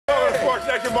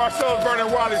Congratulations, Marcellus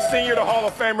Vernon Wiley Sr., the Hall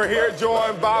of Famer here,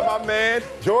 joined by my man,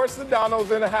 George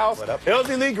Sedano's in the house. What up?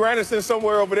 LZ Lee Granderson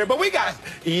somewhere over there. But we got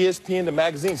ESPN, the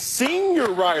magazine,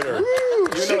 senior writer. Woo, you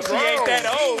know, she ain't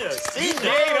that old. Senior. She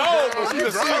ain't old, but she's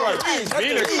a senior writer.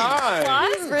 Nina Kine.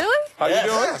 What? Really? How you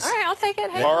doing? All right, I'll take it.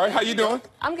 Hey. All right, how you doing?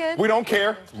 I'm good. We don't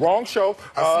care. Wrong show.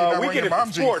 We get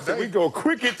into sports, and we go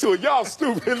quick into it. Y'all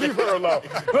stupid. Leave her alone.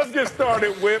 Let's get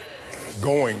started with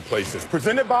Going Places,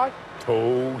 presented by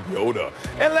Toyota.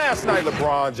 And last night,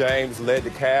 LeBron James led the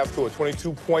Cavs to a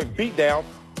 22-point beatdown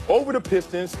over the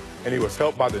Pistons, and he was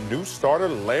helped by the new starter,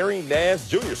 Larry Nance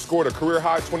Jr., scored a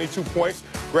career-high 22 points,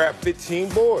 grabbed 15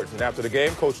 boards. And after the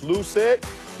game, Coach Lou said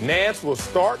Nance will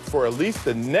start for at least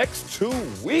the next 2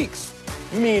 weeks.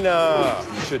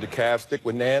 Should the Cavs stick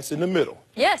with Nance in the middle?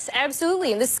 Yes,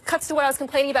 absolutely. And this cuts to what I was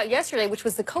complaining about yesterday, which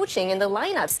was the coaching and the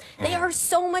lineups. They are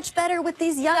so much better with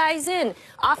these young guys in.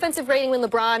 Offensive rating when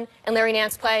LeBron and Larry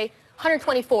Nance play,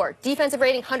 124. Defensive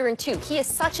rating, 102. He is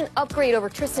such an upgrade over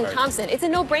Tristan Thompson. It's a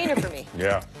no-brainer for me.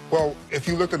 Yeah. Well, if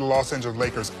you look at the Los Angeles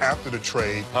Lakers after the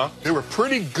trade, they were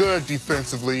pretty good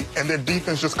defensively, and their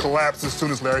defense just collapsed as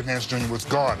soon as Larry Nance Jr. was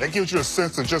gone. That gives you a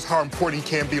sense of just how important he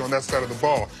can be on that side of the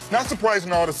ball. Not surprising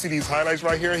at all to see these highlights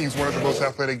right here. He's one of the most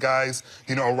athletic guys,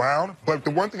 around. But the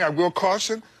one thing I will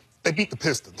caution, they beat the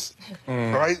Pistons,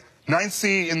 right? 9th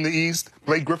seed in the East.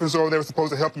 Blake Griffin's over there was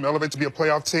supposed to help him elevate to be a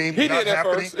playoff team. He did at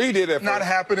first. He did at first. Not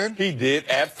happening. He did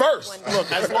at first. Look,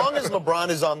 as long as LeBron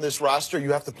is on this roster,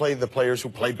 you have to play the players who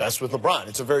play best with LeBron.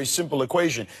 It's a very simple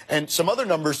equation. And some other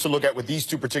numbers to look at with these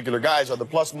two particular guys are the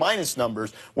plus-minus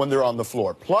numbers when they're on the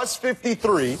floor. Plus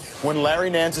 53 when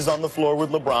Larry Nance is on the floor with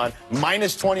LeBron.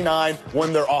 Minus 29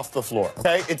 when they're off the floor.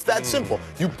 Okay? It's that simple.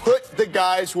 You put the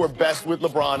guys who are best with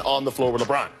LeBron on the floor with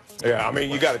LeBron. Yeah, I mean,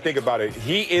 you got to think about it.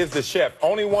 He is the chef,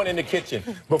 only one in the kitchen.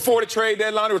 Before the trade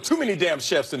deadline, there were too many damn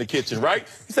chefs in the kitchen, right?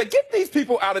 He said, get these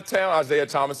people out of town, Isaiah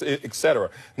Thomas,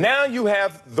 etc. Now you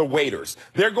have the waiters.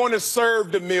 They're going to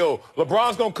serve the meal.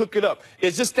 LeBron's going to cook it up.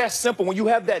 It's just that simple. When you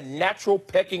have that natural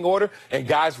pecking order and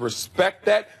guys respect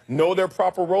that, know their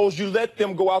proper roles, you let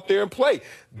them go out there and play.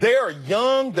 They're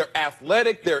young, they're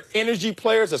athletic, they're energy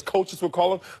players, as coaches would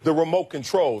call them, the remote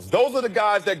controls. Those are the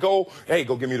guys that go, hey,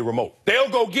 go give me the remote. They'll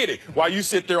go get it while you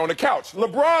sit there on the couch.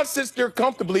 LeBron sits there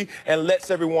comfortably and lets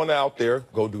everyone out there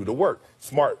go do the work.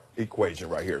 Smart equation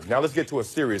right here. Now let's get to a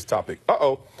serious topic.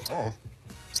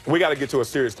 We got to get to a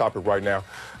serious topic right now.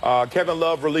 Kevin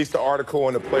Love released an article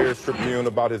in the Players Tribune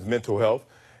about his mental health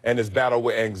and his battle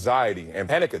with anxiety and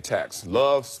panic attacks.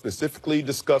 Love specifically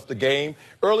discussed the game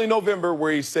early November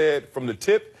where he said from the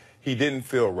tip he didn't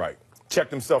feel right.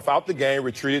 Checked himself out the game,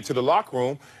 retreated to the locker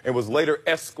room, and was later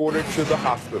escorted to the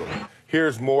hospital.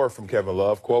 Here's more from Kevin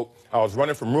Love. Quote, I was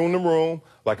running from room to room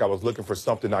like I was looking for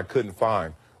something I couldn't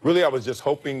find. Really, I was just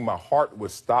hoping my heart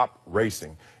would stop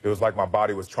racing. It was like my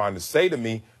body was trying to say to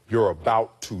me, you're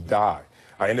about to die.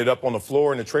 I ended up on the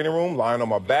floor in the training room, lying on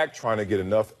my back, trying to get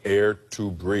enough air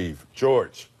to breathe.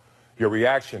 George, your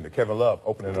reaction to Kevin Love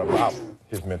opening up about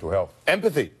his mental health?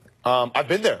 Empathy. I've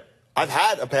been there. I've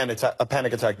had a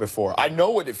panic attack before. I know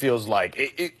what it feels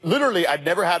like. Literally, I'd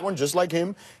never had one just like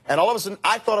him. And all of a sudden,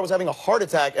 I thought I was having a heart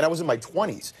attack, and I was in my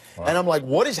 20s. Wow. And I'm like,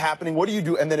 what is happening? What do you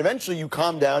do? And then eventually you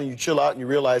calm down, you chill out, and you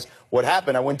realize what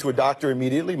happened. I went to a doctor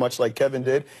immediately, much like Kevin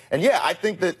did. And yeah, I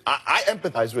think that I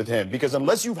empathize with him, because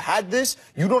unless you've had this,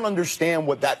 you don't understand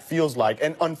what that feels like.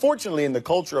 And unfortunately, in the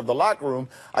culture of the locker room,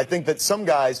 I think that some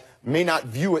guys may not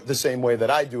view it the same way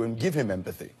that I do and give him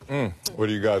empathy. What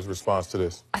are you guys' response to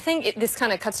this? I think this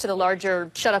kind of cuts to the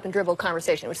larger shut up and dribble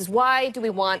conversation, which is why do we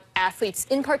want athletes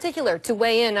in particular to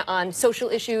weigh in on social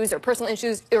issues or personal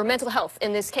issues or mental health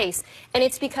in this case? And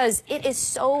it's because it is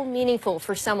so meaningful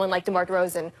for someone like DeMar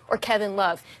DeRozan or Kevin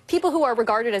Love, people who are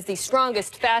regarded as the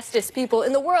strongest, fastest people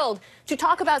in the world, to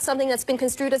talk about something that's been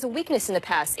construed as a weakness in the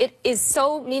past. It is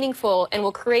so meaningful and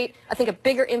will create, I think, a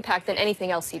bigger impact than anything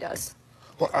else he does.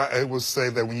 Well, I will say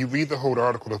that when you read the whole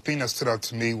article, the thing that stood out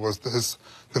to me was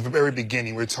the very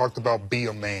beginning where it talked about be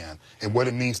a man and what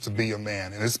it means to be a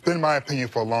man. And it's been my opinion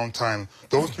for a long time,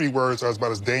 those 3 words are about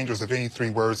as dangerous as any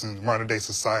 3 words in modern-day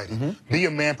society. Be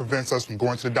a man prevents us from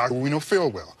going to the doctor when we don't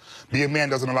feel well. Be a man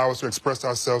doesn't allow us to express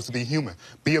ourselves to be human.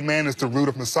 Be a man is the root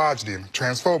of misogyny and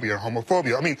transphobia and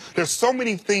homophobia. I mean, there's so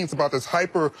many things about this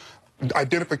hyper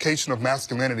identification of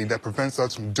masculinity that prevents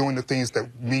us from doing the things that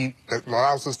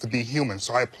allows us to be human.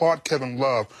 So I applaud Kevin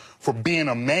Love for being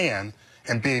a man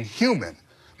and being human,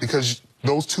 because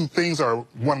those two things are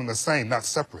one and the same, not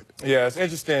separate. Yeah, it's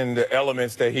interesting the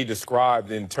elements that he described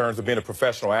in terms of being a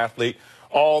professional athlete.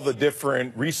 all the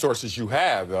different resources you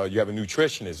have. You have a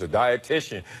nutritionist, a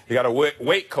dietitian, you got a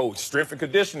weight coach, strength and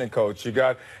conditioning coach. You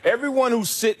got everyone who's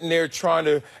sitting there trying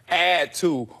to add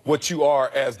to what you are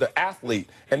as the athlete.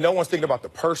 And no one's thinking about the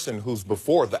person who's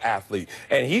before the athlete.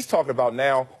 And he's talking about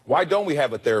now, why don't we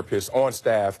have a therapist on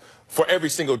staff for every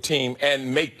single team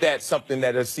and make that something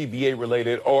that is CBA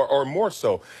related or more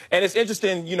so. And it's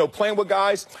interesting, you know, playing with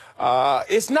guys.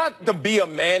 It's not to be a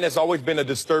man that's always been a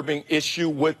disturbing issue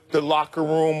with the locker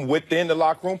room, within the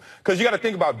locker room. Because you got to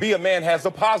think about be a man has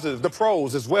the positives, the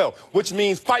pros as well, which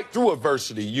means fight through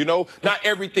adversity. You know, not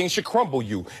everything should crumble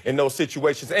you in those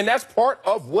situations. And that's part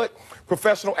of what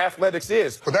professional athletics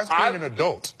is. But that's being an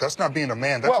adult. That's not being a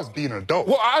man. That's just being an adult.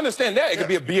 Well, I understand that. It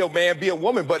could be a man, be a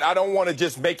woman, but I don't want to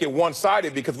just make it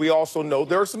one-sided because we also know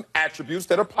there are some attributes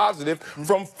that are positive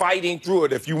from fighting through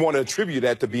it if you want to attribute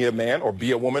that to be a man or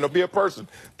be a woman or be a person.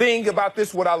 Thing about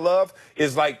this, what I love,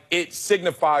 is like it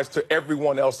signifies to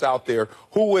everyone else out there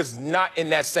who is not in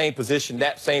that same position,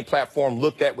 that same platform,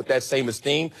 looked at with that same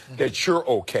esteem, that you're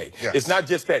okay. Yes. It's not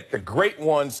just that the great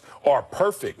ones are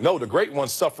perfect. No, the great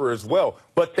ones suffer as well.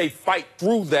 But they fight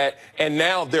through that, and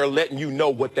now they're letting you know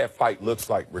what that fight looks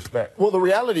like. Respect. Well, the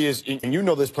reality is, and you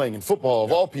know this playing in football,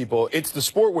 of all people, it's the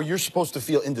sport where you're supposed to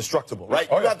feel indestructible, right?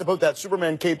 You have to put that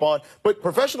Superman cape on. But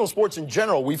professional sports in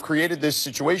general, we've created this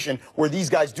situation where these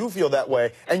guys do feel that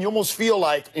way, and you almost feel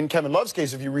like, in Kevin Love's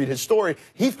case, if you read his story,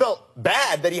 he felt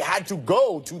bad that he had to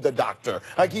go to the doctor.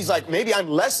 Like, he's like, maybe I'm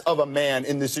less of a man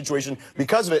in this situation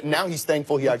because of it, and now he's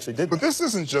thankful he actually did that. But this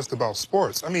isn't just about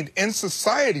sports. I mean, in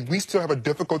society, we still have a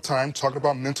difficult time talking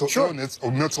about mental illness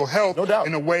or mental health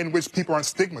in a way in which people aren't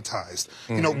stigmatized.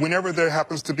 You know, whenever there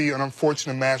happens to be an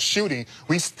unfortunate mass shooting,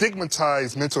 we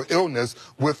stigmatize mental illness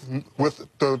with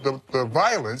the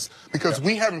violence because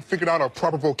we haven't figured out a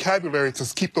proper vocabulary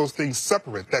to keep those things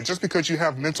separate. That just because you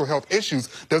have mental health issues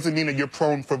doesn't mean that you're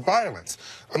prone for violence.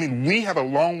 I mean, we have a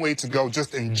long way to go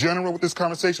just in general with this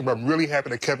conversation, but I'm really happy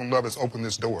that Kevin Love has opened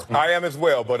this door. I am as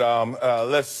well, but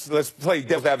let's play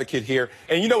devil's advocate here.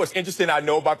 And you know what's interesting I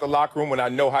know about the locker room when I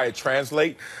know how it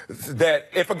translates? That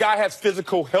if a guy has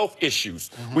physical health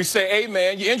issues, we say, hey,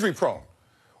 man, you're injury prone.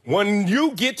 When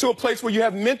you get to a place where you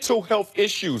have mental health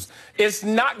issues, it's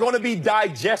not going to be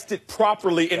digested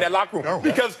properly in that locker room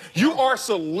because you are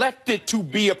selected to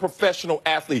be a professional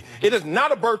athlete. It is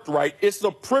not a birthright. It's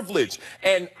a privilege.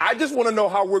 And I just want to know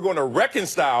how we're going to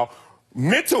reconcile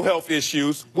mental health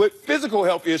issues with physical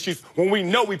health issues when we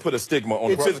know we put a stigma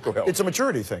on physical health. It's a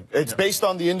maturity thing. It's based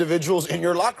on the individuals in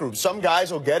your locker room. Some guys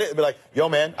will get it and be like, yo,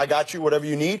 man, I got you, whatever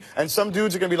you need. And some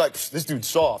dudes are going to be like, this dude's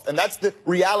soft. And that's the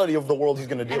reality of the world he's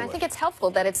going to deal with. And I think it's helpful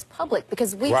that it's public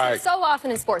because we see so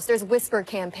often in sports, there's whisper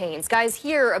campaigns. Guys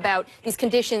hear about these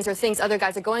conditions or things other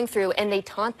guys are going through and they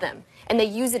taunt them and they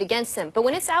use it against them. But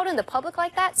when it's out in the public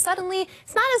like that, suddenly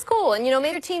it's not as cool. And, you know,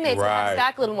 maybe your teammates will have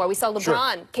back a little more. We saw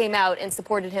LeBron came out and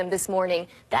supported him this morning.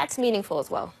 That's meaneful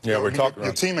as well. Yeah, we're talking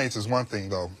your teammates is one thing,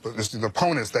 though, but it's the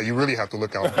opponents that you really have to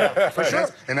look out for. For sure.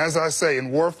 And as I say,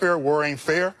 in warfare, war ain't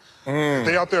fair. If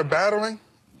they out there battling,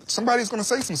 somebody's going to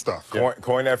say some stuff.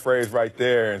 Coin that phrase right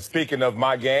there. And speaking of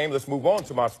my game, let's move on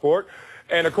to my sport.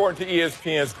 And according to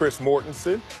ESPN's Chris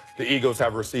Mortensen, the Eagles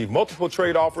have received multiple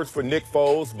trade offers for Nick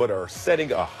Foles, but are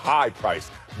setting a high price,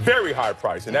 very high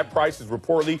price. And that price is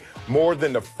reportedly more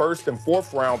than the first and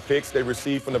fourth round picks they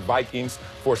received from the Vikings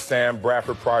for Sam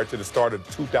Bradford prior to the start of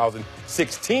the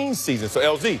 2016 season. So,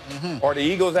 LZ, are the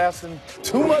Eagles asking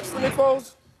too much for Nick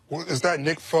Foles? Well, is that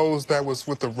Nick Foles that was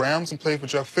with the Rams and played for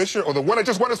Jeff Fisher, or the one that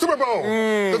just won the Super Bowl?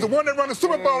 Because the one that won the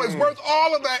Super Bowl is worth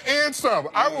all of that and some.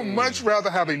 I would much rather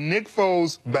have a Nick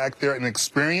Foles back there, an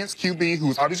experienced QB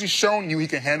who's obviously shown you he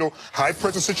can handle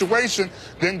high-pressure situation,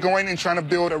 than going and trying to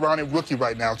build around a rookie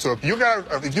right now. So if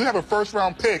you have a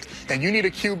first-round pick and you need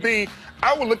a QB,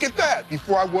 I would look at that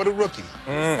before I would a rookie.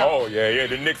 Oh, yeah.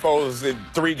 The Nick Foles in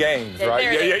 3 games, right?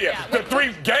 Yeah. The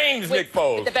 3 games, Nick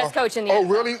Foles. The best coach in the NFL. Oh,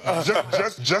 really?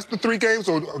 Just the 3 games?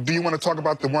 Or do you want to talk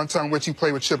about the one time which he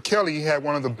played with Chip Kelly? He had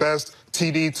one of the best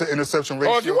TD to interception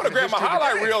ratios. Oh, if you want to grab my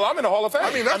highlight reel, I'm in the Hall of Fame.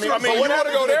 I mean, you want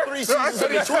to go there? 3 seasons in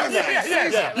between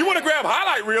that. You want to grab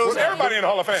highlight reels, everybody in the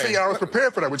Hall of Fame. See, I was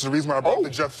prepared for that, which is the reason why I brought the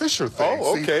Jeff Fisher thing.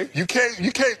 Oh, okay. See,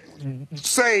 you can't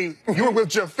say you were with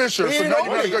Jeff Fisher, so now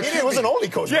you're not a good QB. He wasn't only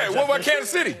coach. Yeah, what about Kansas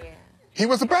City? He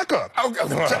was a backup to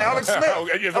Alex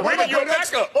Smith. The reason you're a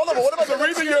backup. Hold on, but what about the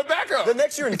reason you're a backup? The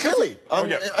next year in Philly.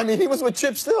 I mean, he was with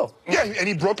Chip still. Yeah, and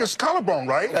he broke his collarbone,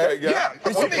 right? Yeah.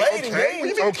 He played in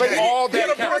games. All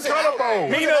that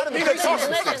collarbone.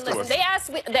 Listen, they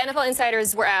asked, the NFL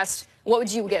insiders were asked, what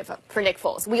would you give for Nick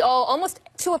Foles? We all, almost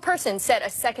to a person, said a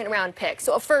second-round pick.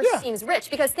 So a first seems rich,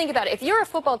 because think about it. If you're a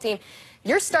football team,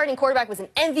 your starting quarterback was an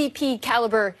MVP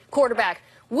caliber quarterback.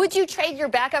 Would you trade your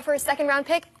backup for a second-round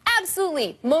pick?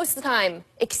 Absolutely, most of the time,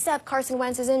 except Carson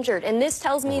Wentz is injured. And this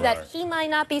tells me that he might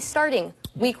not be starting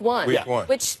week one.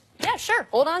 Which, yeah, sure,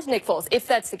 hold on to Nick Foles, if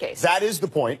that's the case. That is the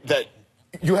point, that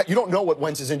you don't know what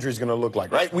Wentz's injury is going to look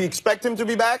like, right? We expect him to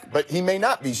be back, but he may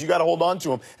not be, so you got to hold on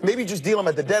to him. Maybe just deal him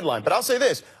at the deadline. But I'll say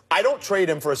this, I don't trade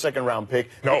him for a second-round pick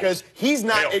because he's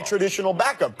not a traditional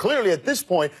backup. Clearly, at this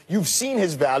point, you've seen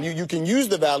his value. You can use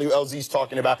the value LZ's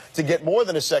talking about to get more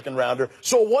than a second-rounder.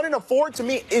 So a 1 and a 4, to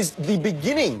me, is the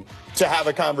beginning to have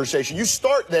a conversation. You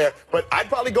start there, but I'd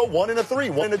probably go 1 and a 3,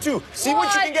 1 and a 2. See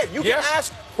what you can get. You can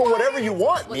ask for whatever you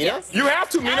want, Mina. You have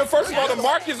to, Mina. First of all, the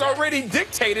market's already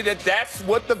dictated that that's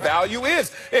what the value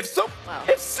is. If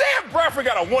Sam Bradford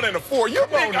got a 1 and a 4, you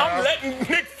think I'm letting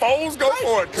Nick Foles go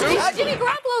for it, too? Jimmy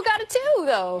Garoppolo got a 2,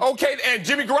 though. Okay, and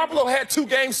Jimmy Garoppolo had 2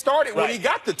 games started when he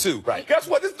got the 2. Guess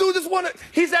what? This dude just won it.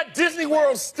 He's at Disney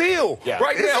World still.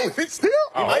 Right now. He's still?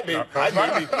 He might be.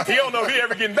 He don't know if he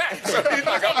ever getting back. So he's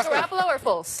like, Garoppolo or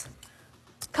Foles?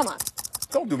 Come on.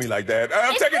 Don't do me like that.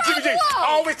 I'm taking Jimmy G. I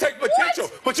always take potential.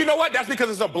 But you know what? That's because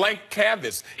it's a blank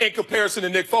canvas in comparison to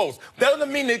Nick Foles. That doesn't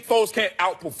mean Nick Foles can't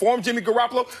outperform Jimmy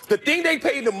Garoppolo. The thing they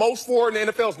pay the most for in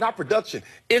the NFL is not production.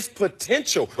 It's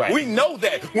potential. We know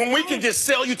that. When we can just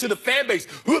sell you to the fan base,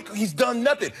 look, he's done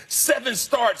nothing. 7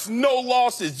 starts, no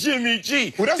losses, Jimmy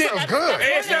G. Well, that sounds good.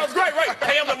 It sounds great, right?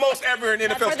 Pay him the most ever in the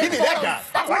NFL. Give me that guy.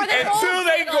 Until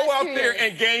they go out there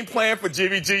and game plan for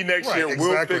Jimmy G next year,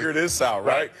 we'll figure this out,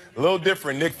 right? A little different.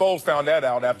 Nick Foles found that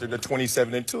out after the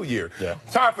 27-2 year.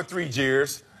 Time for 3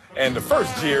 jeers, and the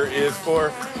first jeer is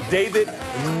for David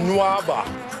NWABA.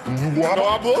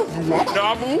 NWABA.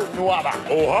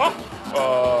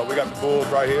 We got the Bulls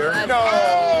right here.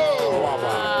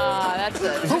 That's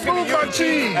it. Who's going to be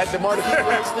cheese at the Marquee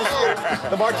race this year?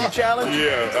 The Marquee Challenge? I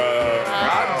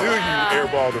do use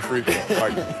airball to free throw.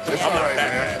 Like, I'm not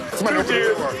that bad. 2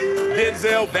 jeers.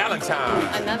 Denzel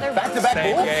Valentine. Another back-to-back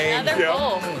Bulls? Another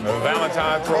Bull.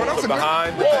 Valentine throws from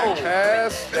behind.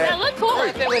 Pass. That looked cool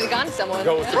if it would have gone to someone.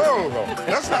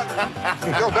 That's not.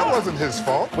 That wasn't his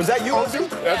fault. Was that you, LZ?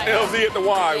 That's LZ at the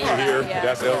Y over here.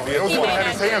 That's LZ at the Y. Had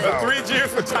his hands out. 3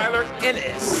 jeers for Tyler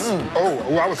Ennis.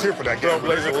 I was here for that game.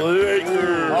 Lakers.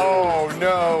 Oh,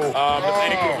 no. His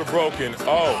ankles are broken.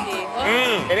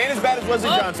 It ain't as bad as Wesley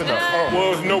Johnson, though.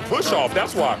 Well, there's no push-off.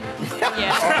 That's why. Is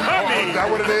that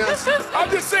what it is? I'm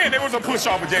just saying there was a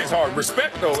push-off with James Harden.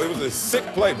 Respect, though. It was a sick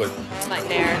play, but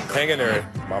hang in there,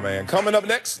 my man. Coming up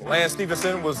next, Lance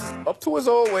Stephenson was up to his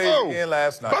old ways again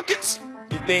last night. Buckets.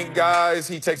 You think, guys,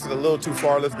 he takes it a little too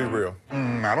far? Let's be real.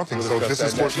 I don't think so. This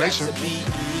is Sports Nation.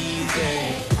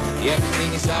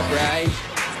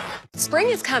 Spring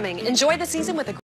is coming. Enjoy the season with a